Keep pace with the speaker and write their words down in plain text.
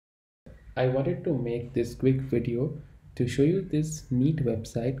I wanted to make this quick video to show you this neat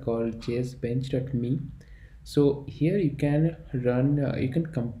website called jsbench.me. So here you can you can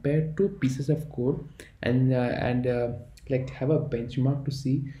compare two pieces of code and like have a benchmark to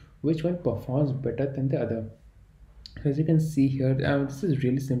see which one performs better than the other. As you can see here, this is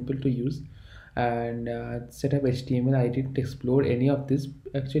really simple to use and set up HTML. I didn't explore any of this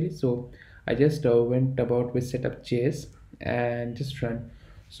actually, so I just went about with setup JS and just run.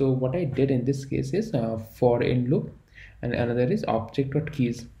 So what I did in this case is for in loop, and another is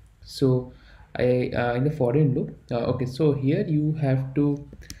object.keys. So I in the for in loop, okay, so here you have to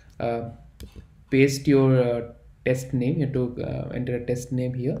uh, paste your test name. You have to enter a test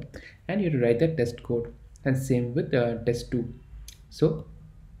name here, and you have to write the test code, and same with test2. So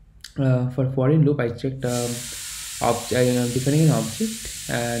for in loop I checked defining an object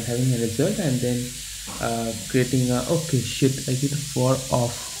and having a result, and then creating a, okay, shit, I did for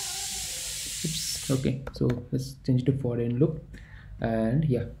off. Oops. Okay, so let's change to for in loop. And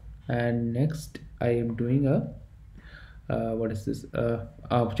yeah, and next I am doing a what is this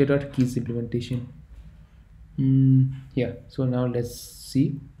object.keys implementation. Yeah, so now let's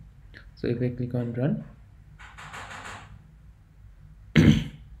see. So if I click on run,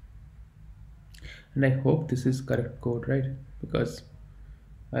 and I hope this is correct code, right? Because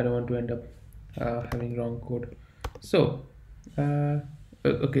I don't want to end up having wrong code. So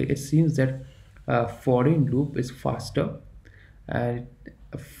okay, it seems that for in loop is faster, and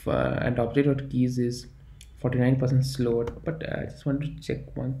and object.keys is 49% slower. But I just want to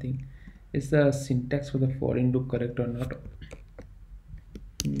check one thing: is the syntax for the for in loop correct or not?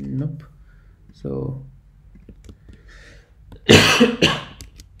 Nope. So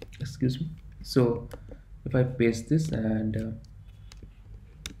excuse me. So if I paste this and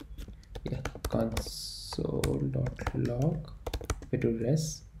yeah, console.log to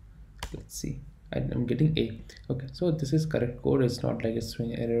res, let's see, I'm getting a. Okay, so this is correct code. It's not like a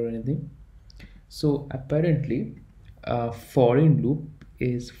string error or anything. So apparently for in loop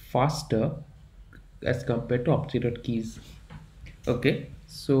is faster as compared to object.keys. Okay,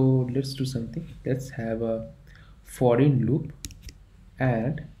 so let's do something. Let's have a for in loop,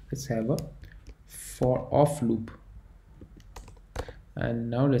 and let's have a for off loop, and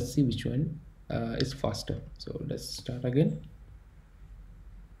now let's see which one is faster. So let's start again.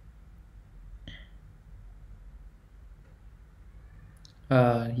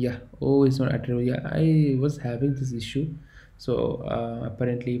 Yeah, oh, it's not attribute. Yeah, I was having this issue. So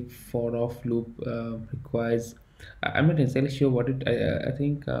apparently for off loop requires, I'm not entirely sure what it, I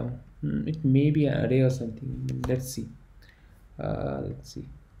think it may be an array or something. Let's see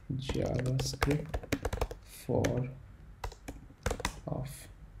JavaScript for off.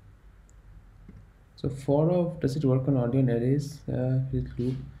 So for off, does it work on audio and arrays with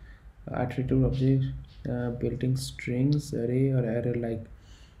loop attribute object building strings array or array like?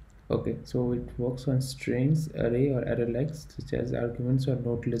 Okay, so it works on strings array or array like, such as arguments or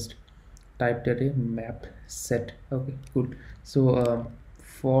node list typed array map set. Okay, cool. So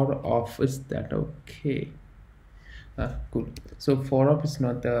for off is that okay? Cool. So for off is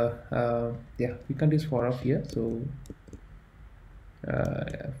not the yeah, we can't use for off here. So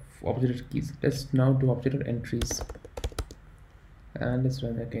object keys. Let's now do object entries, and let's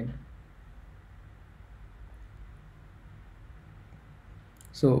run again.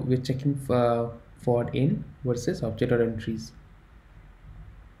 So we're checking for in versus object or entries,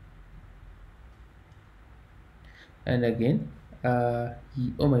 and again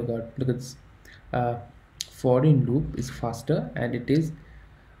oh my god, look at this. uh, for in loop is faster, and it is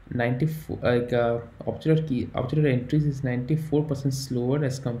 94, like object entries is 94% slower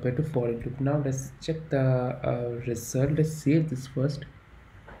as compared to for in loop. Now let's check the result. Let's save this first.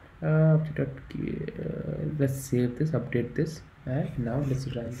 Let's save this, update this, and now let's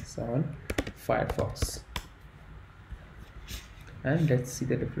run this on Firefox, and let's see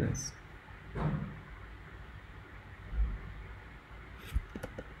the difference.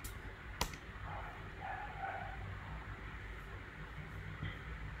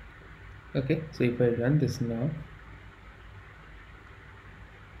 Okay, so if I run this now,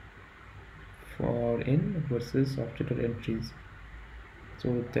 for in versus object or entries,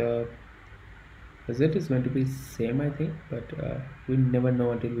 so the result is going to be same, I think, but we never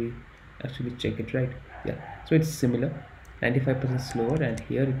know until we actually check it, right? Yeah, so it's similar, 95% slower, and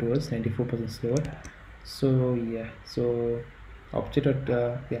here it was 94% slower. So yeah, so object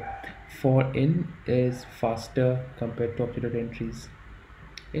yeah, for in is faster compared to object entries.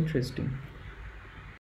 Interesting.